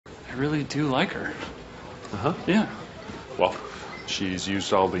I really do like her. Uh-huh. Yeah. Well, she's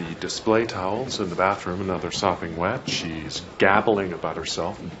used all the display towels in the bathroom and now they're sopping wet. She's gabbling about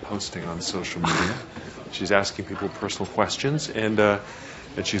herself and posting on social media. She's asking people personal questions, and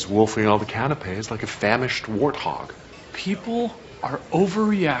she's wolfing all the canapes like a famished warthog. People are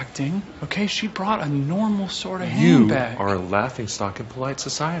overreacting. Okay, she brought a normal sort of You handbag. are a laughingstock in polite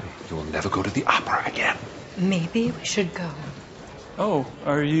society. You will never go to the opera again. Maybe we should go. Oh,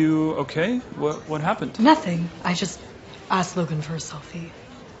 are you okay? What happened? Nothing. I just asked Logan for a selfie.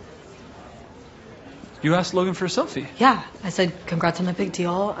 You asked Logan for a selfie? Yeah, I said congrats on a big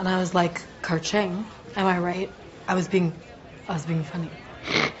deal, and I was like, Karching, am I right? I was being funny.